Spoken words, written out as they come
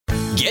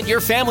Get your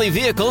family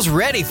vehicles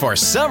ready for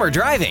summer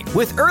driving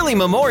with early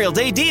Memorial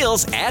Day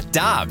deals at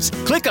Dobbs.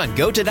 Click on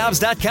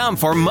GoToDobbs.com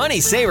for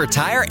money saver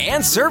tire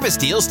and service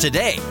deals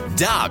today.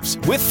 Dobbs,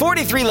 with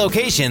 43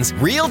 locations,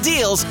 real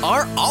deals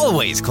are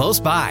always close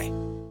by.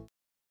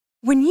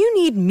 When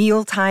you need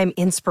mealtime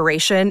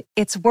inspiration,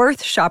 it's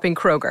worth shopping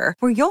Kroger,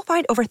 where you'll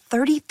find over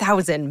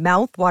 30,000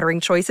 mouth-watering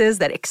choices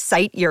that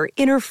excite your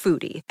inner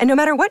foodie. And no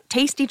matter what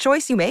tasty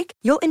choice you make,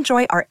 you'll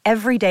enjoy our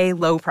everyday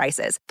low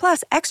prices,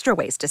 plus extra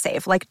ways to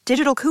save, like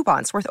digital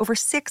coupons worth over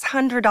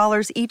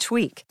 $600 each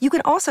week. You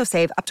can also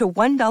save up to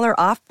 $1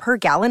 off per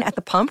gallon at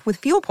the pump with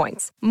fuel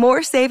points.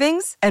 More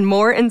savings and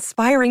more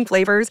inspiring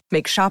flavors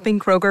make shopping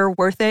Kroger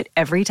worth it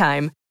every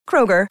time.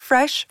 Kroger,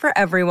 fresh for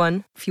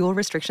everyone. Fuel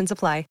restrictions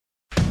apply.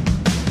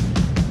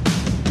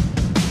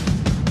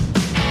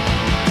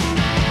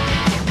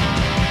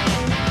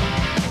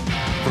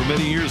 For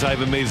many years,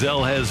 Ivan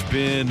Maisel has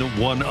been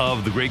one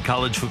of the great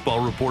college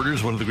football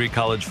reporters, one of the great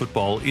college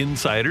football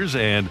insiders.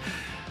 And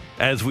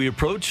as we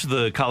approach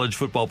the college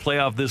football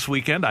playoff this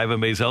weekend, Ivan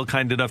Maisel,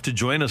 kind enough to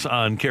join us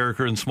on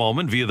Carricker and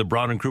Smallman via the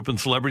Brown and Crouppen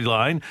Celebrity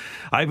Line.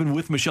 Ivan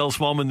with Michelle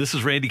Smallman. This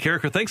is Randy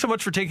Carricker. Thanks so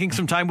much for taking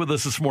some time with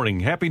us this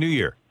morning. Happy New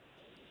Year.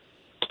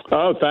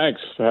 Oh,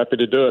 thanks. Happy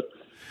to do it.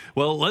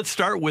 Well, let's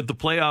start with the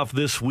playoff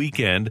this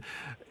weekend.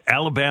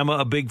 Alabama,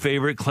 a big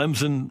favorite.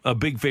 Clemson, a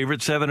big favorite,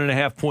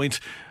 7.5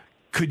 points.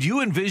 Could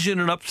you envision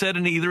an upset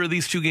in either of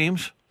these two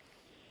games?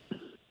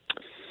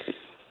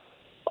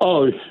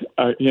 Oh,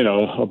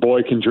 a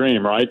boy can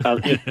dream, right? I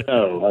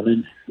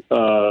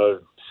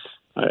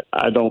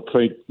don't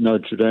think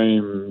Notre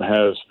Dame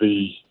has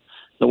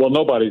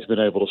nobody's been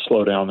able to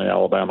slow down the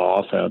Alabama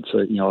offense.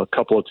 A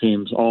couple of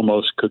teams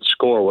almost could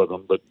score with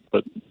them, but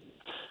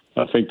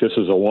I think this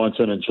is a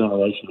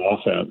once-in-a-generation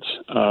offense.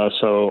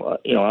 So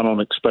I don't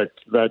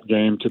expect that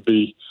game to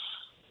be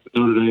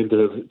Notre Dame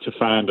to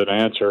find an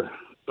answer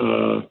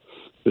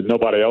that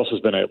nobody else has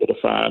been able to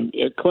find.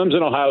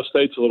 Clemson, Ohio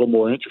State's a little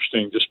more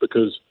interesting just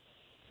because,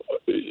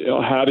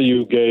 how do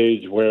you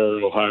gauge where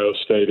Ohio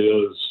State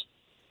is,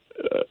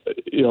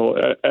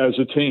 as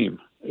a team?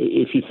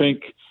 If you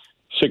think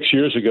 6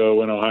 years ago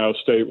when Ohio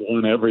State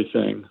won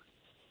everything,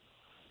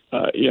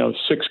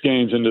 6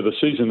 games into the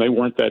season, they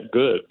weren't that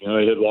good.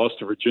 They had lost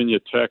to Virginia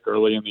Tech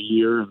early in the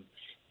year, and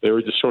they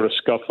were just sort of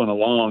scuffling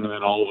along, and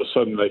then all of a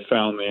sudden they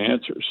found the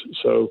answers.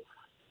 So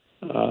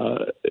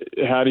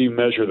how do you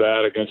measure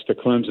that against a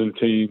Clemson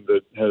team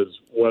that has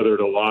weathered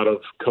a lot of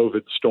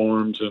COVID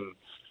storms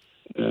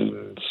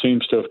and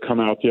seems to have come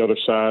out the other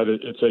side?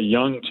 It's a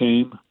young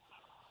team,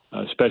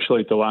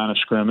 especially at the line of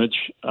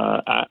scrimmage.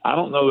 I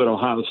don't know that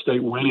Ohio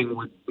State winning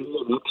would be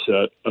an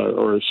upset,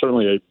 or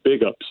certainly a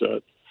big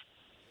upset.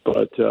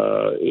 But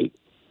I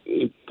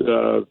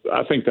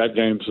think that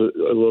game's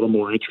a little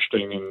more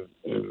interesting,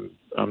 and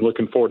I'm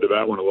looking forward to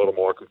that one a little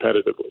more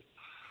competitively.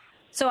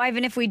 So,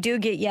 Ivan, if we do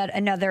get yet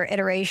another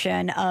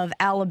iteration of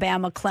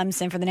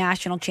Alabama-Clemson for the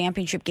national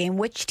championship game,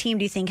 which team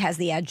do you think has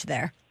the edge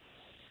there?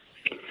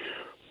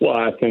 Well,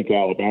 I think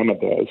Alabama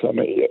does. I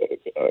mean,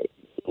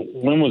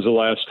 when was the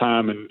last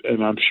time,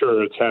 and I'm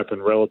sure it's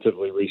happened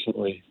relatively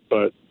recently,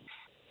 but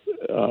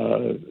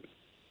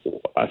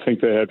I think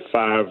they had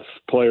 5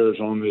 players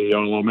on the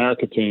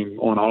All-America team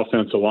on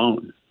offense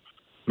alone.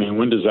 I mean,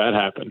 when does that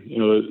happen?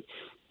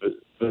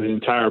 The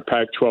entire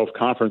Pac-12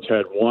 conference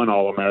had 1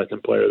 All-American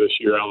player this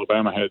year.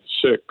 Alabama had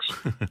 6,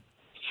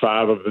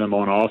 5 of them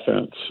on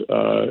offense.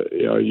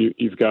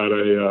 You've got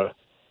a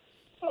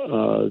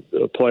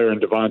player in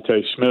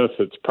Devontae Smith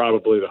that's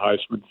probably the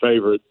Heisman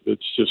favorite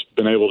that's just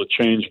been able to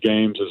change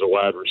games as a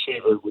wide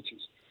receiver, which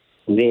is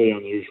really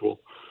unusual.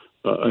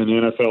 An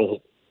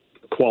NFL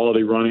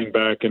quality running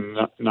back in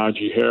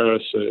Najee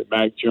Harris.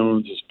 Mac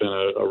Jones has been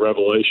a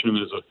revelation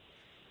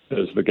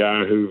as the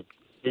guy who,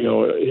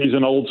 he's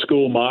an old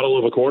school model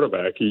of a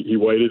quarterback. He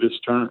waited his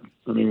turn.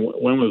 I mean,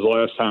 when was the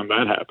last time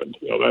that happened?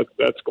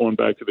 That's going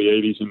back to the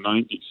 80s and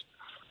 90s.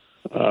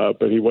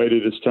 But he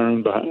waited his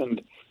turn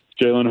behind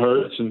Jalen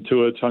Hurts and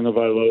Tua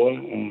Tagovailoa,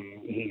 and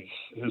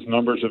his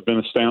numbers have been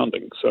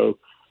astounding. So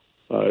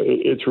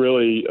it's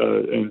really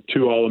and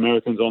 2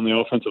 All-Americans on the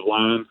offensive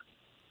line.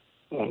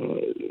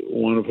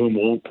 One of whom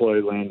won't play,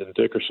 Landon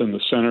Dickerson,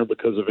 the center,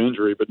 because of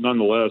injury. But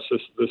nonetheless,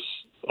 this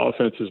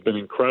offense has been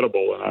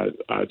incredible, and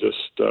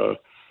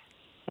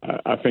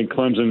I think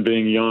Clemson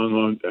being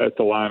young at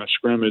the line of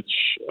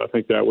scrimmage, I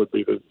think that would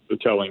be the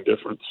telling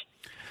difference.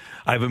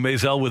 Ivan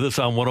Maisel with us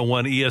on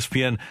 101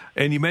 ESPN.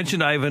 And you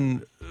mentioned,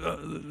 Ivan,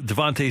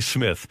 Devontae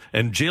Smith.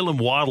 And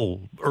Jalen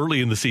Waddle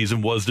early in the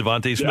season was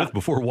Devontae Smith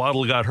before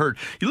Waddle got hurt.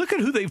 You look at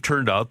who they've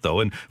turned out, though,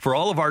 and for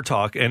all of our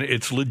talk, and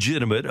it's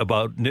legitimate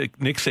about Nick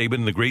Saban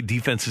and the great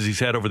defenses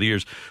he's had over the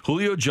years,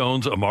 Julio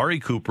Jones, Amari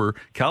Cooper,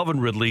 Calvin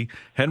Ridley,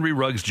 Henry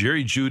Ruggs,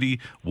 Jerry Jeudy,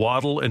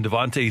 Waddle, and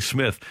Devontae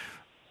Smith.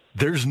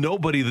 There's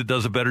nobody that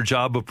does a better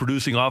job of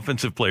producing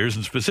offensive players,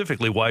 and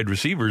specifically wide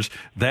receivers,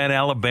 than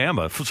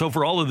Alabama. So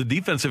for all of the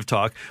defensive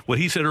talk, what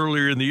he said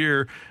earlier in the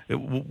year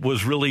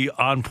was really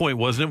on point,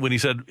 wasn't it, when he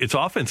said it's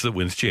offense that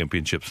wins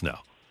championships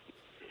now?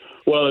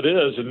 Well, it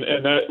is,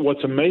 and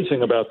what's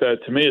amazing about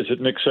that to me is that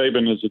Nick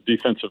Saban is a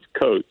defensive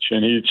coach,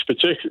 and he's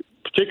specifically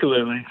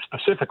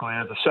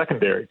as a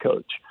secondary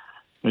coach,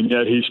 and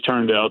yet he's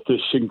turned out this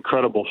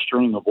incredible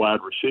string of wide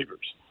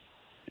receivers.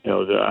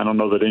 I don't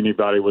know that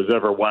anybody was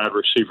ever wide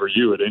receiver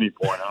you at any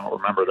point. I don't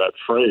remember that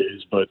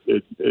phrase, but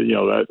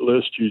that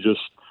list you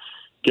just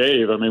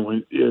gave. I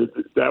mean,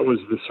 that was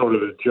the sort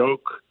of the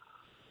joke.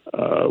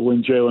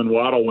 When Jalen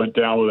Waddle went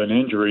down with an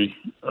injury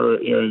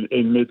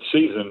in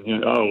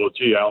mid-season,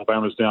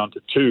 Alabama's down to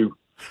 2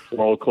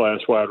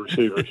 world-class wide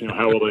receivers.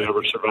 How will they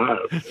ever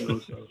survive?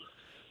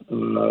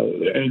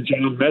 And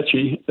John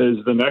Mechie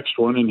is the next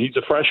one, and he's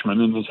a freshman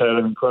and has had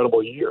an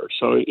incredible year.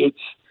 So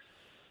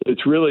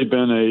it's really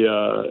been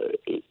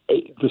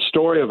the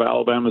story of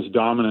Alabama's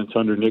dominance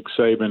under Nick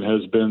Saban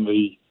has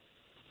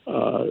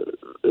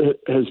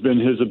been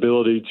his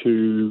ability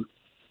to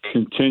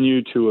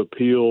continue to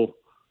appeal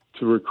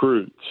to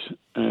recruits,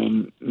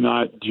 and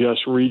not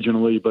just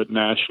regionally but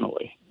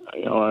nationally.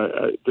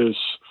 There's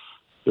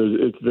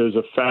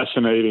a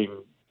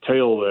fascinating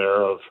tale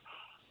there of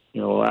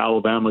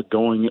Alabama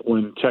going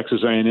when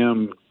Texas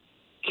A&M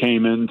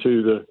came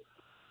into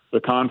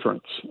the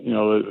conference.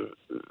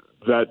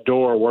 That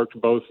door worked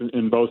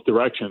in both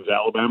directions.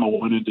 Alabama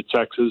went into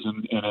Texas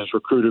and has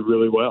recruited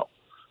really well.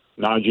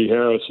 Najee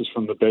Harris is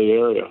from the Bay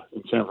Area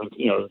in San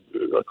Francisco,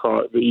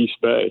 across the East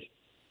Bay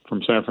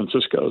from San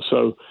Francisco.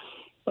 So.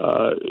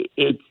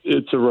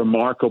 It's a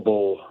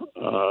remarkable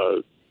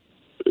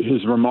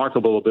his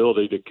remarkable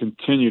ability to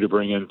continue to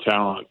bring in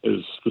talent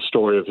is the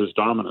story of his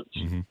dominance.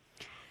 Mm-hmm.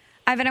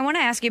 Ivan, I want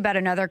to ask you about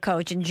another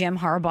coach, and Jim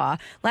Harbaugh.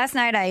 Last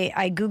night,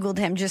 I Googled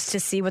him just to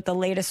see what the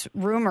latest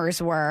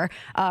rumors were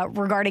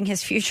regarding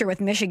his future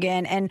with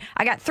Michigan, and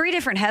I got 3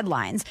 different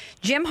headlines.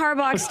 Jim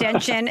Harbaugh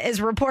extension is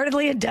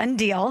reportedly a done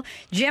deal.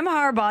 Jim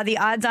Harbaugh, the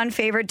odds-on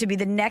favorite to be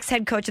the next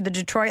head coach of the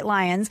Detroit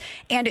Lions,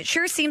 and it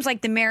sure seems like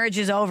the marriage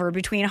is over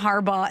between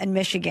Harbaugh and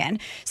Michigan.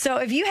 So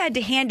if you had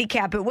to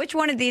handicap it, which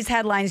one of these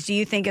headlines do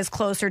you think is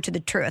closer to the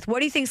truth? What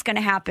do you think is going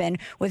to happen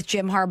with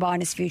Jim Harbaugh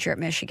and his future at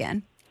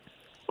Michigan?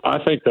 I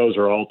think those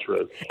are all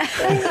true. I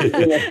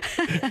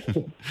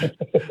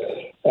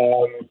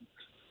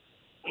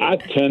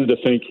tend to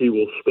think he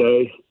will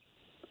stay.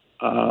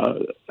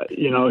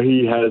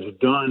 He has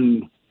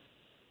done.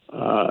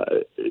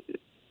 Well,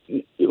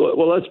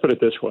 let's put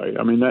it this way.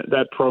 I mean,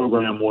 that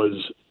program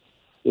was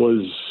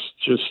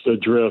just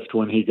adrift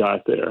when he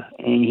got there,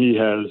 and he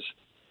has.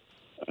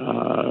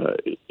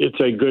 It's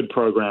a good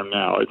program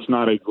now. It's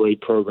not a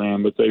great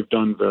program, but they've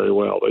done very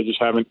well. They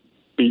just haven't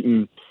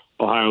beaten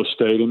Ohio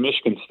State and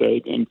Michigan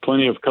State, and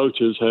plenty of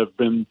coaches have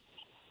been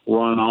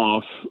run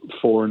off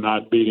for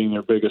not beating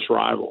their biggest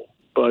rival.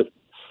 But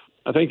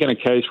I think in a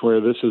case where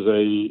this is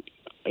a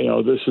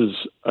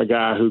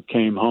guy who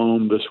came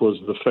home, this was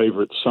the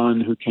favorite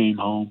son who came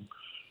home.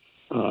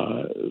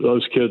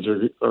 Those kids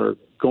are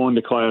going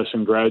to class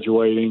and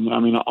graduating.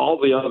 I mean, all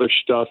the other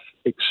stuff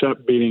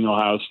except beating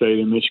Ohio State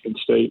and Michigan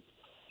State,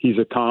 he's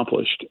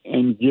accomplished.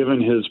 And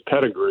given his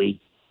pedigree,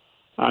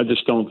 I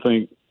just don't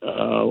think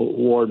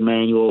Ward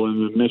Manuel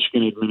and the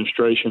Michigan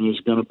administration is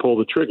going to pull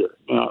the trigger.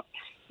 Now,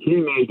 he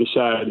may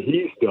decide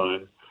he's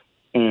done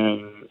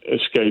and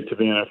escape to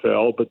the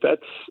NFL, but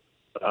that's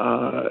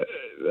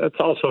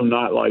also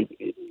not like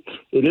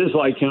it is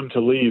like him to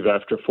leave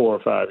after 4 or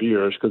 5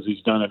 years because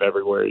he's done it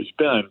everywhere he's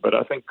been. But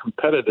I think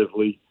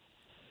competitively,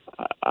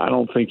 I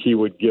don't think he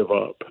would give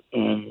up,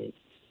 and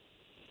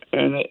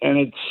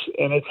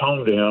it's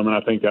home to him, and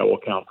I think that will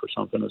count for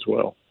something as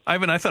well.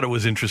 Ivan, I thought it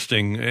was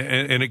interesting,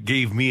 and it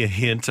gave me a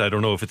hint. I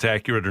don't know if it's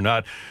accurate or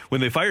not.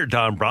 When they fired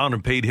Don Brown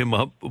and paid him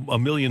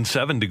 $1.7 million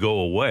to go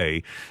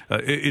away,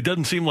 it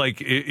doesn't seem like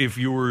if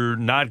you were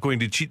not going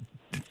to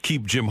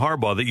keep Jim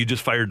Harbaugh that you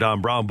just fired Don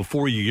Brown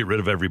before you get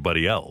rid of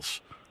everybody else.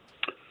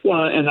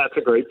 Well, and that's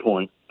a great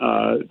point.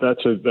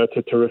 That's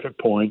a terrific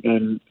point.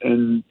 And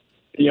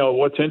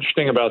what's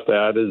interesting about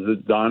that is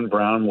that Don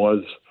Brown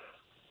was,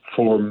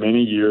 for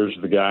many years,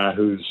 the guy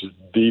whose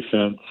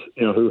defense,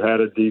 who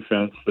had a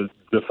defense that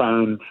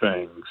defined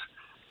things.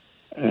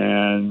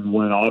 And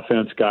when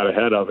offense got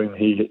ahead of him,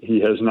 he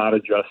has not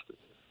adjusted.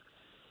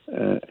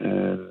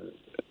 And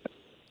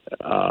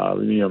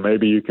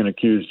maybe you can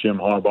accuse Jim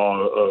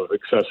Harbaugh of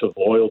excessive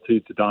loyalty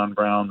to Don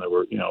Brown. There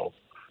were,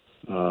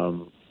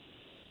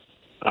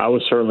 I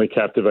was certainly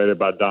captivated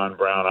by Don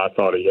Brown. I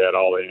thought he had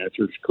all the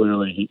answers.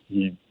 Clearly,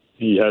 he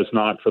has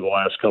not for the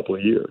last couple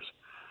of years.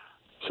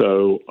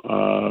 So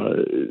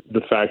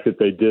the fact that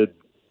they did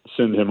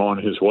send him on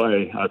his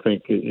way, I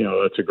think,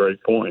 that's a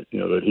great point,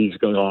 that he's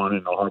going on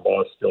and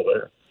Harbaugh is still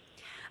there.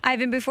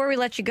 Ivan, before we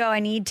let you go, I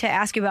need to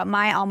ask you about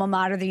my alma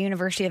mater, the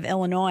University of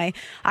Illinois.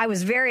 I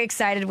was very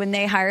excited when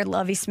they hired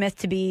Lovie Smith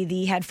to be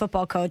the head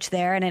football coach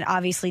there, and it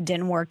obviously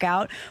didn't work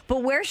out.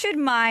 But where should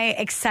my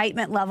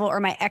excitement level or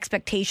my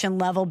expectation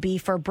level be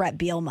for Brett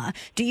Bielema?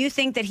 Do you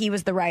think that he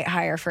was the right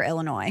hire for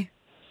Illinois?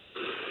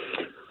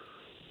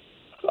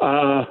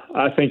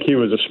 I think he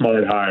was a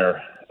smart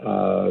hire,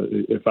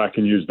 if I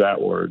can use that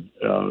word.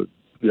 The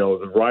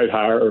right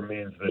hire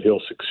means that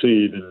he'll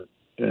succeed,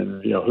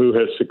 and who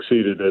has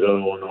succeeded at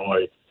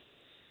Illinois.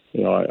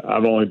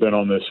 I've only been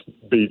on this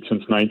beat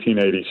since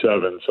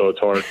 1987, so it's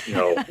hard.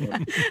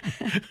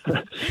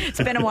 It's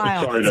been a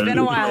while. It's been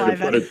a while,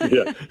 Ivan. I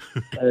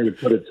can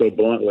put it so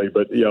bluntly,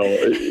 but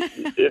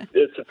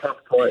it's a tough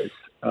place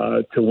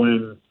to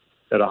win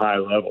at a high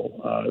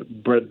level.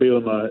 Brett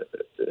Bielema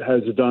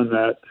has done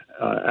that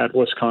at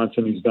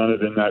Wisconsin. He's done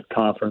it in that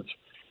conference.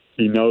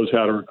 He knows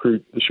how to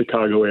recruit the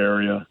Chicago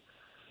area.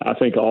 I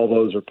think all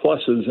those are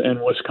pluses.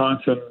 And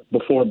Wisconsin,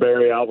 before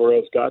Barry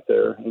Alvarez got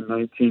there in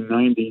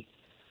 1990,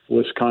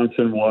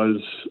 Wisconsin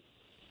was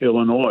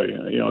Illinois.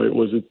 It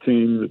was a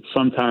team that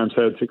sometimes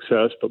had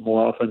success, but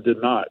more often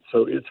did not.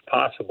 So it's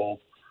possible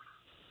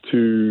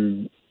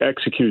to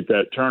execute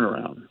that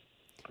turnaround.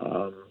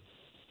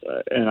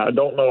 And I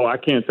don't know, I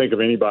can't think of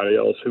anybody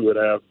else who would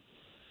have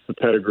the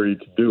pedigree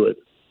to do it,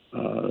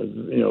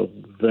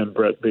 than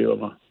Brett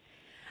Bielema.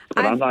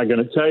 But I'm not going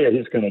to tell you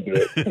he's going to do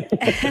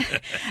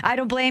it. I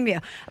don't blame you.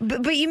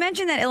 But you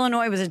mentioned that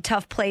Illinois was a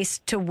tough place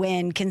to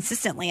win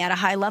consistently at a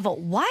high level.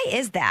 Why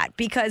is that?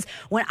 Because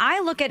when I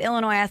look at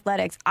Illinois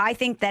athletics, I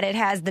think that it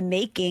has the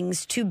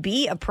makings to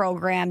be a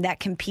program that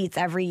competes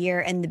every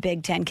year in the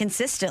Big Ten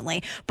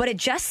consistently. But it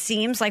just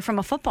seems like from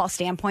a football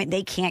standpoint,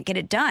 they can't get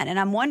it done. And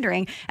I'm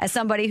wondering, as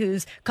somebody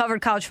who's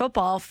covered college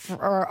football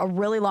for a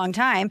really long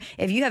time,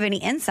 if you have any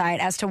insight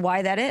as to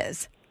why that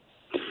is.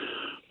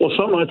 Well,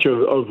 so much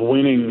of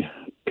winning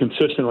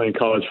consistently in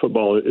college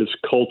football is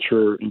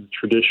culture and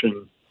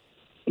tradition.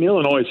 And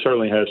Illinois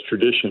certainly has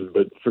tradition,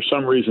 but for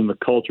some reason the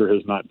culture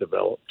has not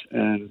developed.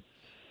 And,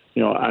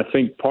 I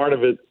think part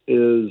of it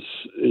is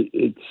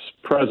its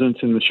presence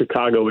in the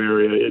Chicago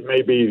area. It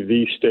may be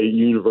the state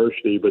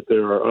university, but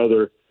there are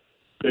other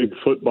big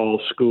football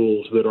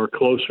schools that are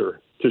closer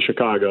to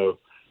Chicago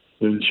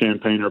than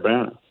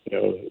Champaign-Urbana.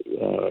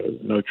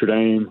 Notre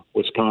Dame,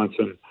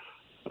 Wisconsin.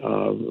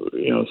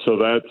 So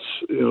that's,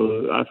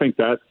 I think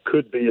that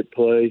could be at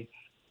play.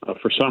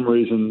 For some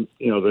reason,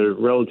 they're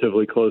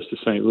relatively close to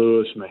St.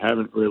 Louis, and they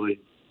haven't really,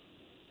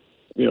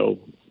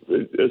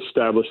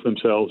 established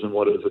themselves in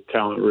what is a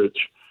talent-rich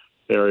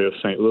area of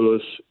St.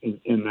 Louis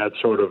in that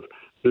sort of,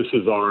 this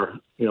is our,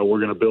 we're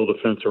going to build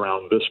a fence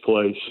around this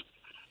place.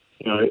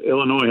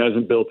 Illinois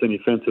hasn't built any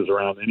fences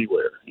around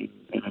anywhere.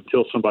 And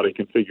until somebody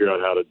can figure out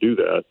how to do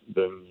that,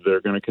 then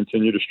they're going to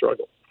continue to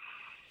struggle.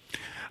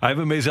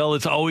 Ivan Maisel,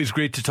 it's always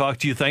great to talk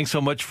to you. Thanks so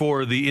much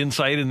for the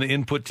insight and the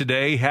input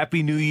today.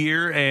 Happy New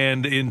Year,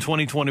 and in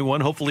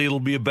 2021, hopefully it'll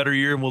be a better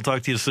year, and we'll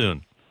talk to you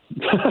soon.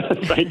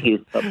 Thank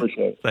you. I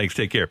appreciate it. Thanks.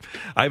 Take care.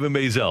 Ivan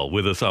Maisel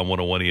with us on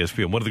 101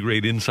 ESPN, one of the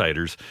great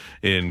insiders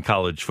in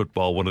college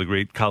football, one of the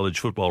great college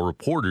football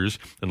reporters,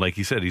 and like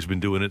he said, he's been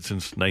doing it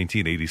since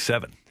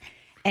 1987.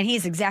 And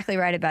he's exactly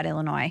right about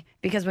Illinois,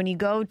 because when you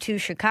go to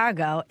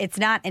Chicago, it's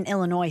not an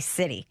Illinois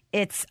city.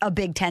 It's a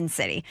Big Ten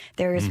city.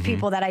 There's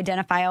people that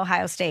identify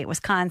Ohio State,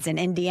 Wisconsin,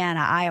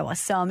 Indiana, Iowa,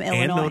 some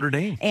Illinois. And Notre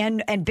Dame.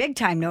 And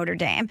big-time Notre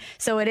Dame.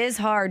 So it is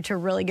hard to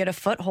really get a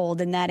foothold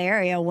in that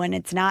area when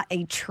it's not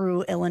a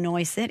true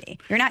Illinois city.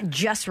 You're not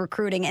just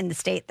recruiting in the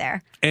state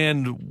there.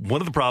 And one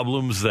of the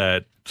problems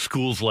that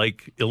schools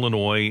like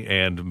Illinois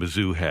and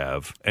Mizzou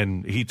have,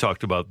 and he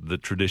talked about the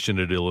tradition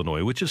at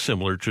Illinois, which is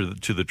similar to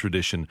the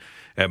tradition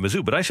at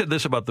Mizzou. But I said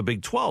this about the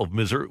Big 12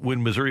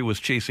 when Missouri was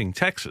chasing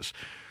Texas.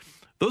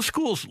 Those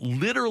schools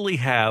literally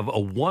have a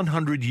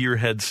 100-year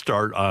head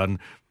start on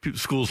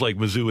schools like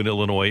Mizzou and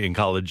Illinois in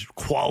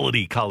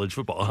quality college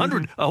football.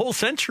 A whole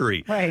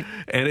century. Right.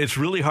 And it's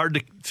really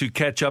hard to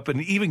catch up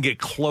and even get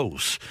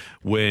close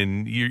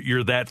when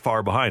you're that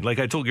far behind. Like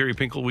I told Gary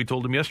Pinkel, we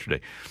told him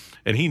yesterday.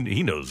 And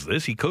he knows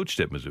this. He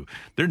coached at Mizzou.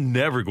 They're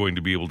never going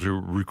to be able to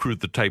recruit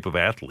the type of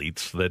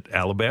athletes that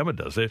Alabama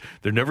does.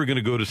 They're never going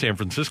to go to San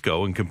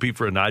Francisco and compete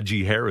for a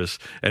Najee Harris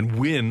and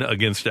win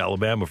against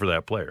Alabama for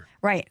that player.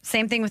 Right.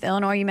 Same thing with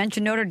Illinois. You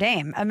mentioned Notre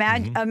Dame.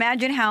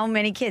 Imagine how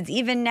many kids,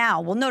 even now,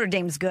 well, Notre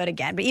Dame's good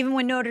again, but even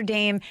when Notre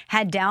Dame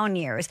had down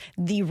years,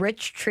 the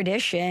rich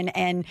tradition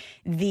and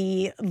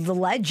the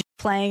legend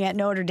playing at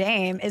Notre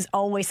Dame is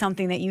always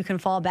something that you can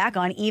fall back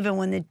on, even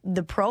when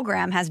the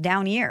program has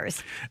down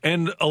years.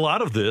 And a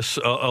lot of this,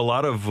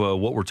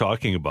 what we're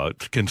talking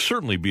about can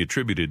certainly be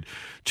attributed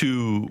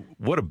to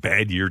what a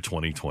bad year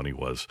 2020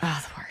 was.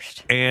 Oh, the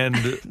worst.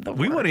 And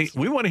we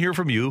want to hear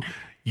from you.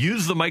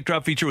 Use the mic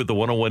drop feature with the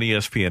 101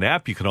 ESPN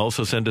app. You can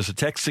also send us a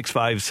text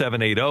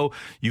 65780.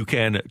 You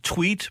can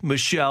tweet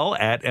Michelle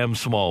at M.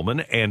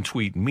 Smallman and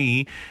tweet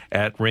me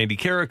at Randy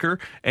Carricker.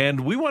 And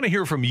we want to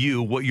hear from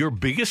you what your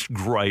biggest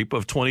gripe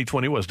of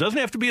 2020 was. Doesn't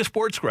have to be a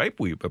sports gripe.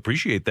 We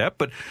appreciate that.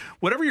 But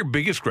whatever your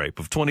biggest gripe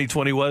of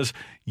 2020 was,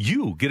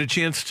 you get a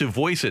chance to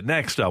voice it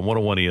next on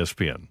 101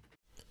 ESPN.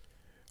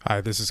 Hi,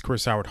 this is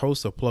Chris Howard,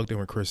 host of Plugged In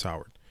with Chris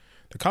Howard.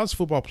 The College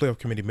Football Playoff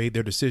Committee made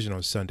their decision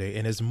on Sunday,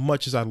 and as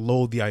much as I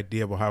loathe the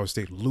idea of Ohio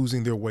State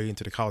losing their way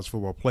into the College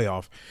Football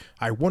Playoff,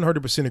 I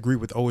 100% agree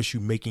with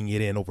OSU making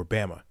it in over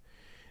Bama.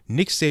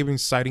 Nick Saban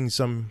citing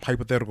some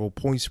hypothetical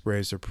point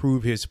spreads to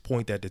prove his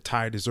point that the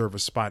Tide deserve a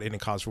spot in the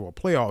College Football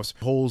Playoffs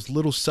holds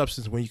little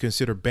substance when you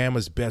consider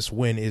Bama's best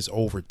win is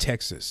over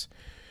Texas.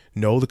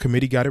 No, the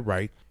committee got it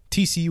right.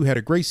 TCU had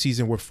a great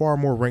season with far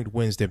more ranked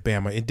wins than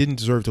Bama and didn't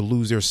deserve to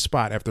lose their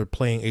spot after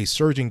playing a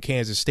surging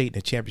Kansas State in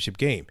a championship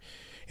game.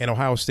 And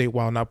Ohio State,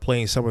 while not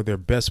playing some of their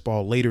best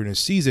ball later in the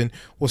season,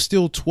 was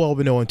still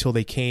 12-0 until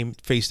they came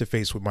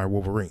face-to-face with my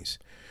Wolverines.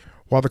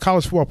 While the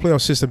college football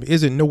playoff system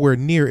isn't nowhere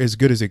near as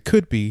good as it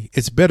could be,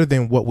 it's better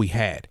than what we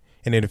had.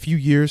 And in a few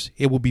years,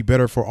 it will be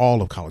better for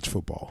all of college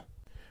football.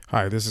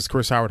 Hi, this is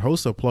Chris Howard,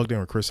 host of Plugged In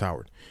with Chris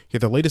Howard.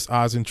 Get the latest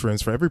odds and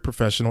trends for every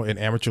professional and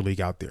amateur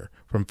league out there.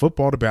 From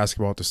football to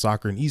basketball to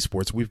soccer and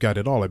esports, we've got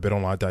it all at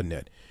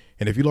BetOnline.net.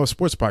 And if you love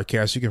sports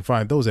podcasts, you can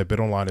find those at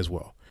BetOnline as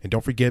well. And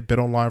don't forget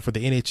BetOnline for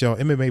the NHL,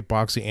 MMA,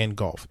 boxing, and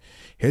golf.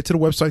 Head to the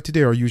website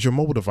today or use your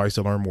mobile device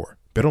to learn more.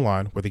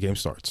 BetOnline, where the game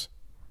starts.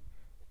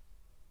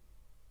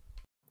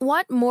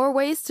 Want more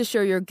ways to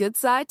show your good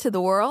side to the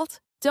world?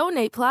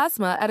 Donate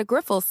plasma at a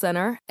Grifols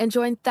Center and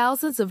join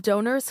thousands of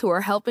donors who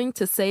are helping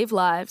to save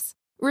lives.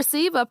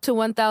 Receive up to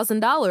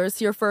 $1,000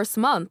 your first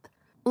month.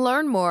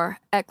 Learn more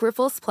at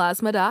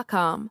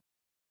grifolsplasma.com.